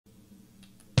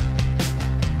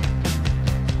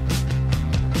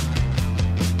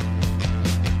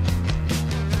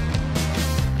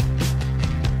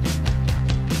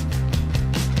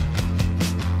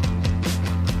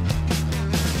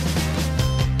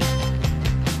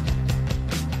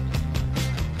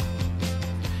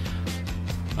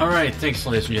All right, thanks,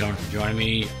 ladies and gentlemen, for joining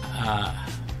me.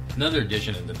 Another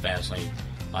edition of the Fastlane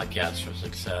Podcast for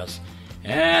Success.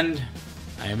 And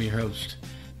I am your host,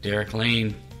 Derek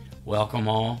Lane. Welcome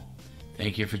all.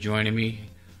 Thank you for joining me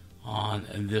on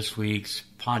this week's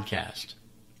podcast.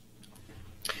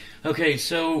 Okay,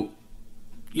 so,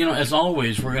 as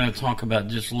always, we're going to talk about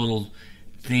just little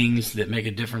things that make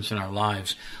a difference in our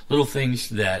lives, little things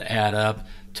that add up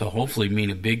to hopefully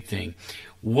mean a big thing.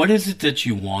 What is it that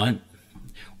you want?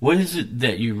 What is it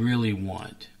that you really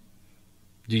want?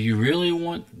 Do you really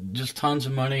want just tons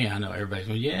of money? I know everybody's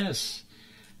going,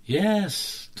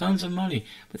 yes, tons of money.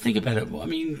 But think about it. I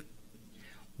mean,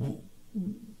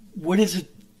 what is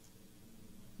it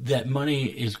that money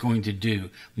is going to do?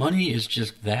 Money is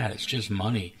just that. It's just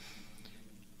money.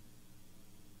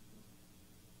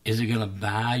 Is it going to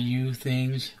buy you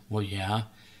things? Well, yeah.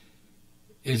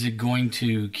 Is it going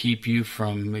to keep you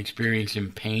from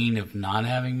experiencing pain of not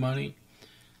having money?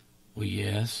 Well,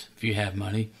 yes, if you have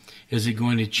money. Is it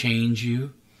going to change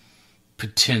you?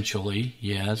 Potentially,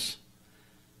 yes.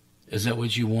 Is that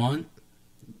what you want?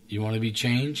 You want to be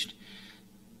changed?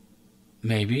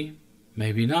 Maybe,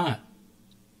 maybe not.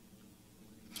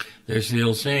 There's the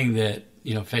old saying that,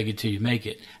 fake it till you make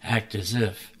it. Act as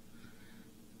if.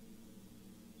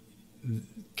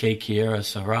 Que quiera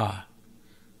sera.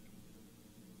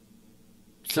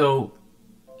 So,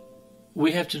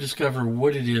 we have to discover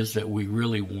what it is that we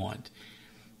really want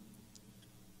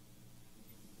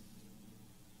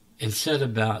and set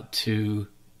about to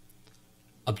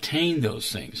obtain those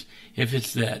things. If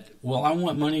it's that, well, I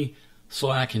want money so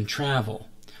I can travel.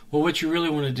 Well, what you really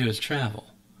want to do is travel.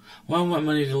 Well, I want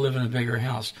money to live in a bigger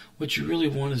house. What you really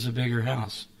want is a bigger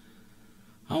house.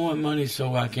 I want money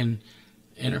so I can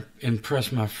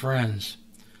impress my friends.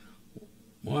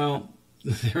 Well,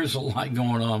 there's a lot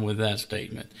going on with that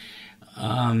statement.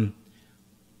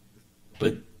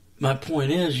 But my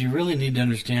point is, you really need to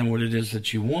understand what it is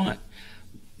that you want.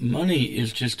 Money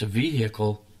is just a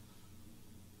vehicle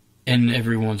in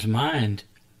everyone's mind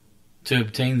to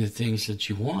obtain the things that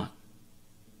you want.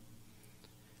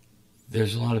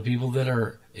 There's a lot of people that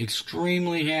are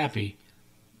extremely happy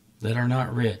that are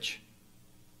not rich.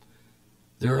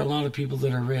 There are a lot of people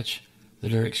that are rich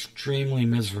that are extremely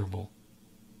miserable.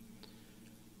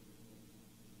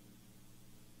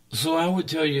 So I would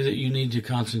tell you that you need to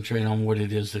concentrate on what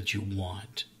it is that you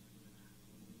want.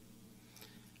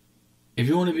 If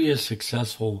you want to be a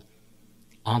successful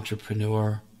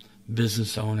entrepreneur,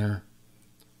 business owner,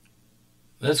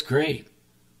 that's great.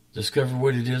 Discover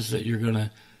what it is that you're going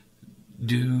to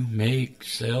do, make,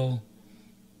 sell,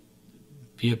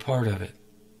 be a part of it.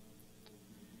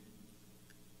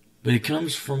 But it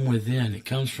comes from within. It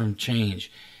comes from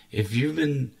change. If you've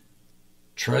been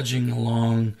trudging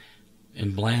along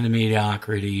in bland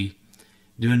mediocrity,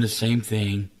 doing the same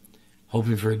thing,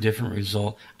 hoping for a different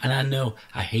result. And I know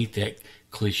I hate that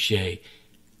cliche.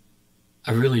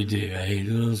 I really do. I hate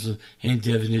it. Any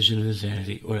definition of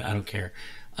insanity. I don't care.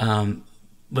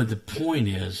 But the point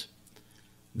is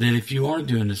that if you are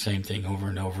doing the same thing over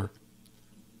and over,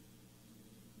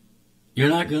 you're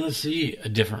not going to see a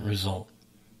different result.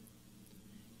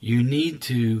 You need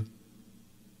to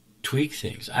tweak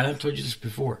things. I've told you this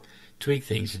before. Tweak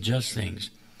things, adjust things,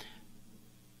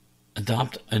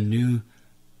 adopt a new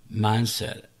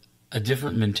mindset, a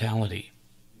different mentality.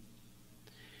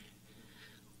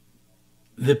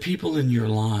 The people in your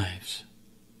lives,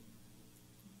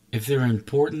 if they're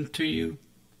important to you,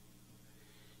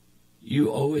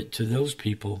 you owe it to those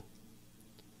people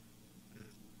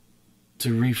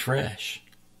to refresh,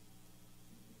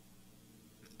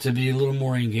 to be a little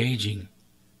more engaging,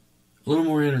 a little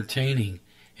more entertaining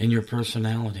in your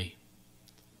personality.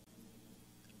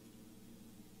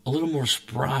 A little more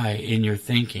spry in your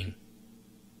thinking.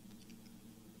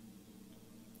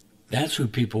 That's who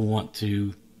people want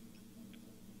to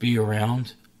be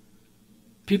around.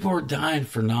 People are dying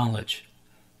for knowledge.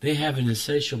 They have an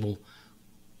insatiable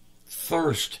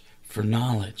thirst for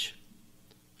knowledge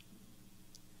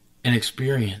and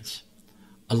experience.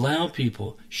 Allow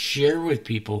people, share with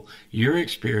people your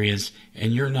experience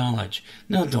and your knowledge.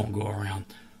 Now, don't go around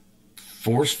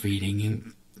force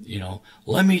feeding,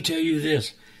 let me tell you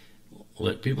this.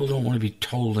 People don't want to be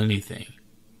told anything,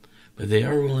 but they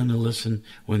are willing to listen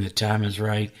when the time is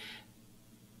right.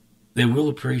 They will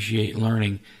appreciate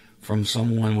learning from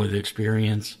someone with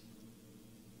experience.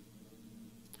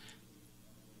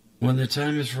 When the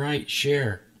time is right,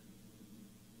 share.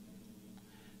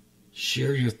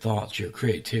 Share your thoughts, your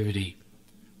creativity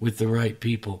with the right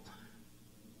people.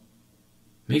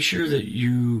 Make sure that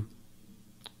you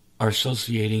are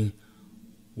associating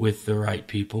with the right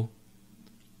people.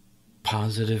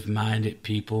 positive-minded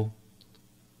people,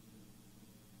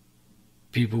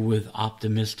 people with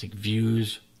optimistic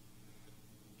views,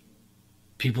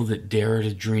 people that dare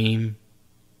to dream,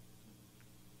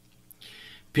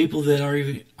 people that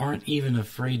aren't even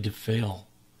afraid to fail,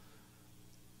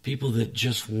 people that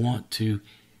just want to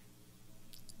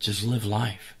just live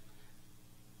life.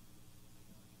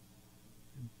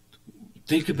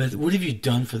 Think about it. What have you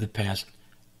done for the past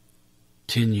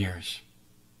 10 years?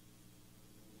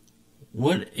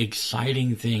 What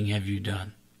exciting thing have you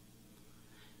done?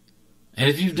 And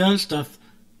if you've done stuff,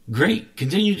 great,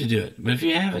 continue to do it. But if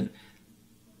you haven't,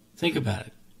 think about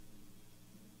it.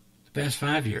 The past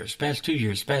 5 years, past 2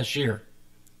 years, past year.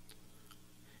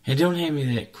 And don't hand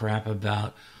me that crap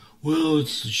about, well,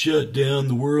 it's shut down,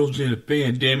 the world's in a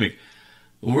pandemic.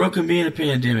 The world can be in a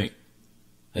pandemic.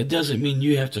 That doesn't mean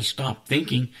you have to stop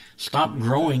thinking, stop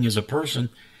growing as a person,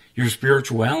 your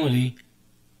spirituality.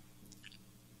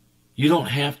 You don't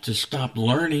have to stop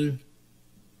learning.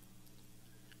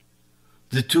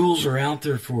 The tools are out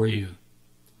there for you.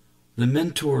 The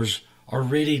mentors are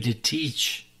ready to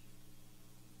teach.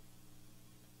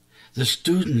 The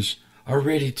students are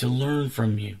ready to learn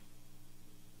from you.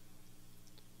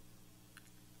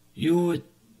 You owe it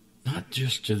not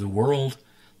just to the world,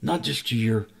 not just to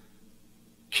your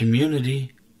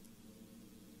community,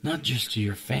 not just to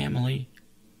your family.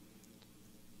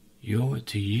 You owe it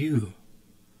to you.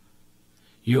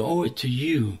 You owe it to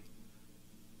you.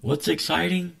 What's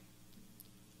exciting?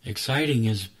 Exciting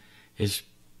is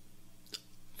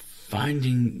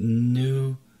finding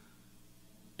new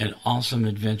and awesome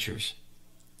adventures.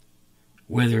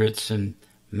 Whether it's in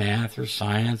math or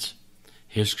science,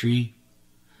 history,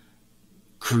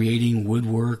 creating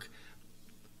woodwork,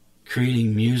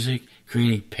 creating music,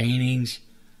 creating paintings.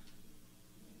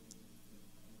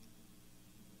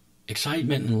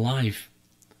 Excitement in life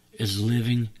is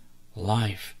living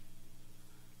life,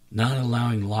 not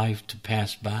allowing life to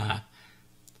pass by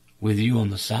with you on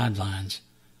the sidelines,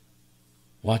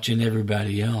 watching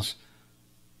everybody else,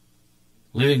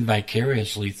 living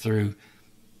vicariously through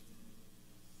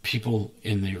people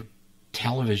in their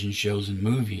television shows and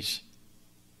movies.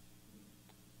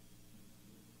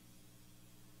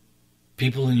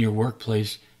 People in your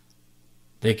workplace,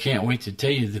 they can't wait to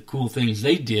tell you the cool things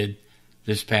they did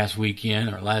this past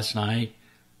weekend or last night.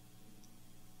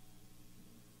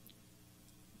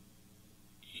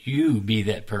 You be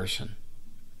that person.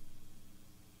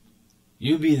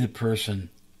 You be the person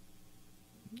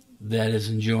that is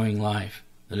enjoying life,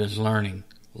 that is learning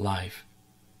life.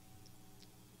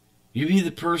 You be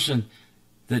the person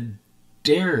that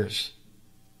dares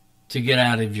to get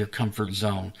out of your comfort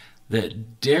zone,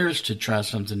 that dares to try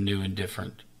something new and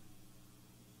different.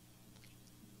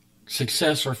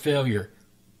 Success or failure,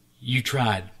 you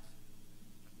tried.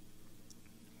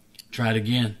 Try it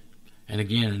again and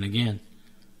again and again.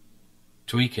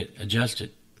 Tweak it, adjust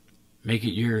it, make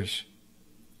it yours.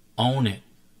 Own it.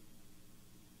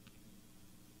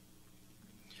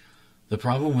 The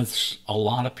problem with a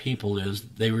lot of people is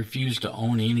they refuse to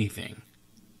own anything.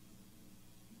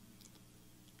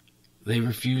 They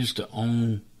refuse to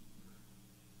own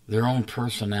their own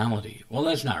personality. Well,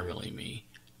 that's not really me.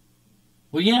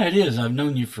 Well, yeah, it is. I've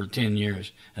known you for 10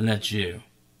 years, and that's you.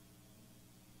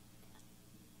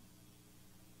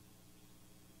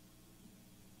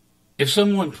 If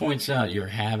someone points out your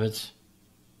habits,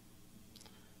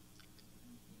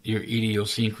 your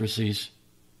idiosyncrasies,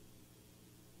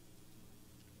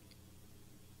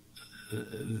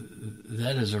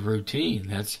 that is a routine.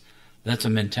 That's a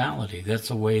mentality. That's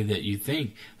the way that you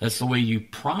think. That's the way you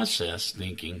process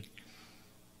thinking.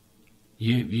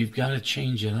 You've got to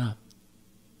change it up.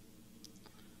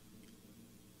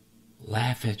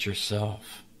 Laugh at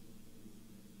yourself.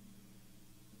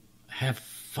 Have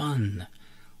fun.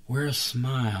 Wear a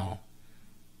smile.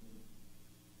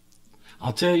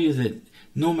 I'll tell you that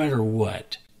no matter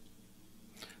what,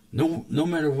 no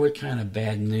matter what kind of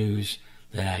bad news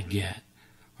that I get,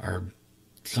 or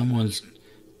someone's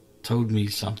told me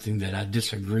something that I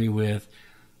disagree with,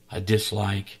 I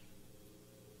dislike,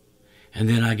 and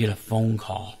then I get a phone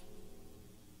call.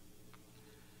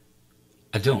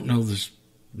 I don't know this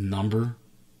number.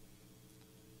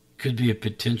 Could be a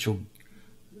potential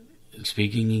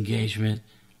speaking engagement,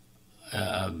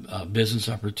 a business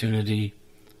opportunity.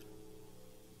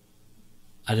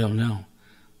 I don't know.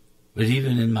 But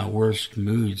even in my worst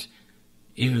moods,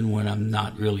 even when I'm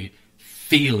not really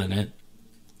feeling it,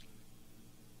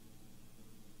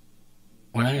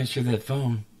 when I answer that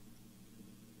phone,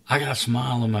 I got a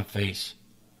smile on my face.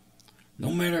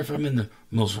 No matter if I'm in the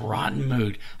most rotten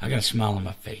mood, I got a smile on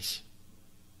my face.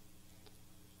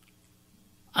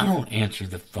 I don't answer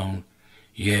the phone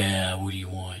Yeah, what do you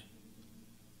want?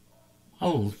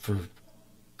 Oh, for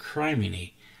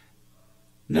criminy.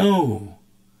 No.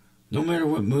 No matter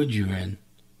what mood you're in,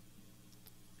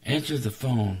 answer the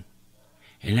phone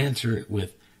and answer it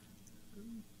with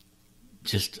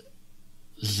just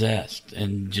zest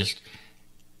and just,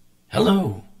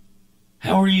 hello,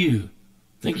 how are you?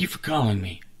 Thank you for calling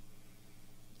me.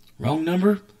 Wrong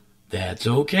number? That's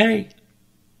okay.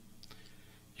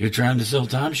 You're trying to sell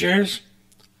timeshares?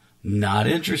 Not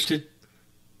interested.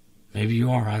 Maybe you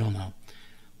are, I don't know.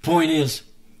 Point is,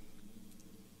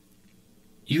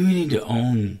 you need to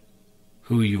own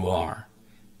who you are.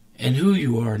 And who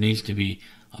you are needs to be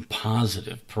a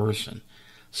positive person.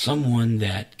 Someone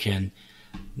that can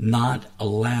not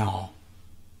allow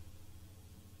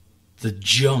the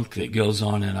junk that goes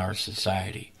on in our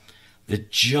society, the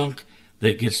junk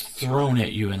that gets thrown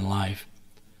at you in life,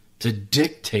 to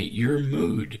dictate your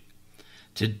mood,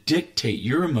 to dictate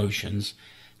your emotions,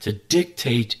 to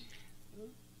dictate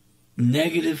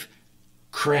negative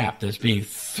crap that's being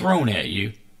thrown at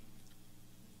you.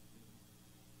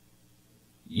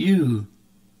 You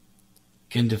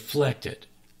can deflect it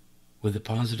with a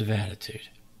positive attitude.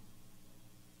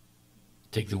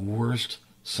 Take the worst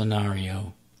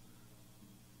scenario.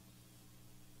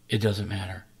 It doesn't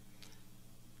matter.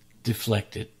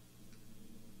 Deflect it.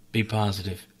 Be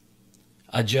positive.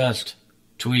 Adjust.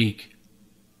 Tweak.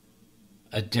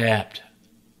 Adapt.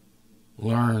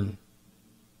 Learn.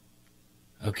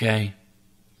 Okay?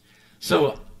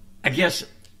 So, I guess,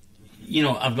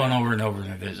 I've gone over and over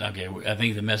this. Okay, I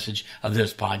think the message of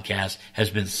this podcast has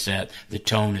been set. The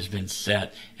tone has been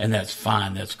set. And that's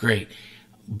fine. That's great.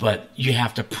 But you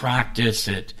have to practice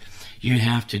it. You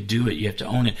have to do it. You have to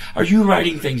own it. Are you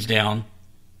writing things down?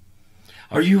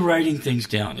 Are you writing things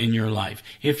down in your life?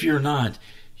 If you're not,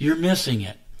 you're missing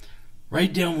it.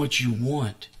 Write down what you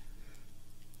want.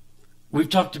 We've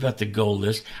talked about the goal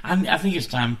list. I think it's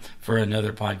time for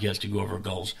another podcast to go over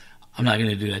goals. I'm not going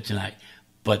to do that tonight.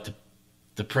 But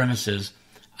the premise is,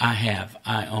 I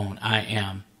own, I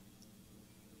am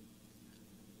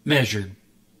measured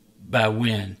by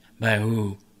when, by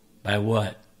who, by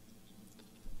what.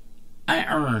 I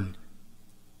earn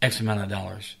X amount of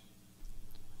dollars.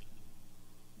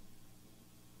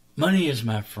 Money is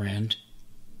my friend.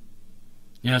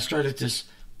 I started this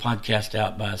podcast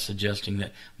out by suggesting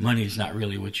that money is not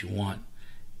really what you want.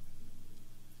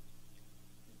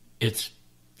 It's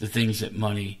the things that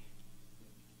money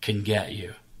can get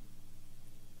you.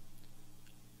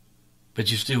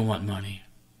 But you still want money.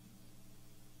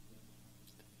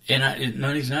 And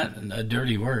money's not a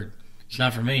dirty word. It's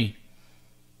not for me.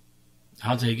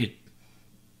 I'll take it.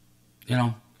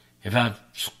 If I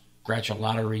scratch a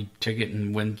lottery ticket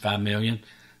and win $5 million,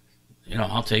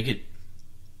 I'll take it.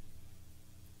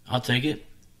 I'll take it.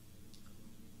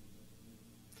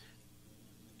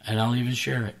 And I'll even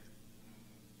share it.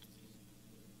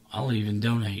 I'll even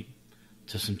donate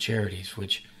to some charities,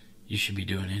 which you should be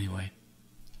doing anyway,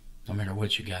 no matter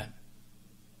what you got.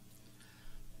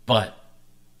 But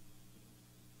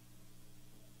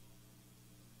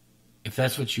if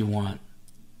that's what you want,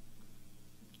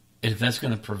 if that's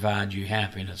going to provide you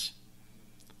happiness,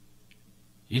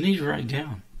 you need to write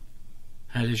down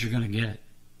how it is you're going to get it,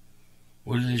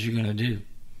 what it is you're going to do.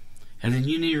 And then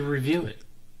you need to review it.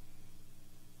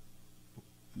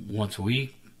 Once a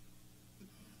week,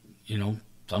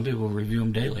 some people review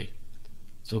them daily.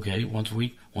 It's okay, once a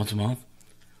week, once a month,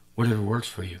 whatever works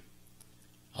for you.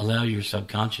 Allow your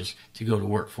subconscious to go to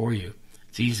work for you.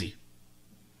 It's easy.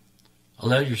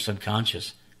 Allow your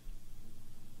subconscious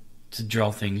to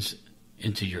draw things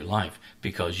into your life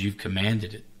because you've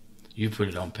commanded it. You put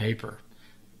it on paper.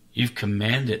 You've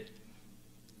commanded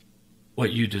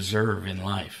what you deserve in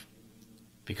life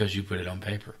because you put it on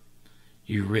paper.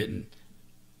 You've written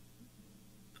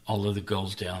all of the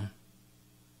goals down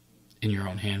in your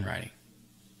own handwriting.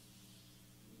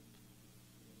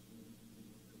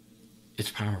 It's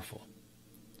powerful.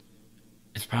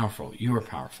 It's powerful. You are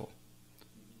powerful.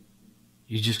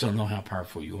 You just don't know how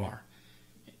powerful you are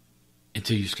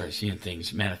until you start seeing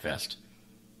things manifest.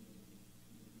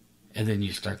 And then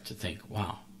you start to think,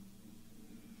 wow,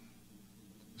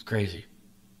 it's crazy.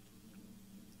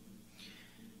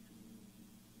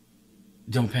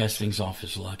 Don't pass things off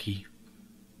as lucky.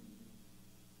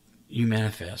 You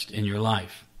manifest in your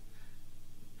life.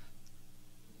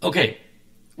 Okay,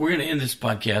 we're going to end this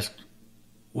podcast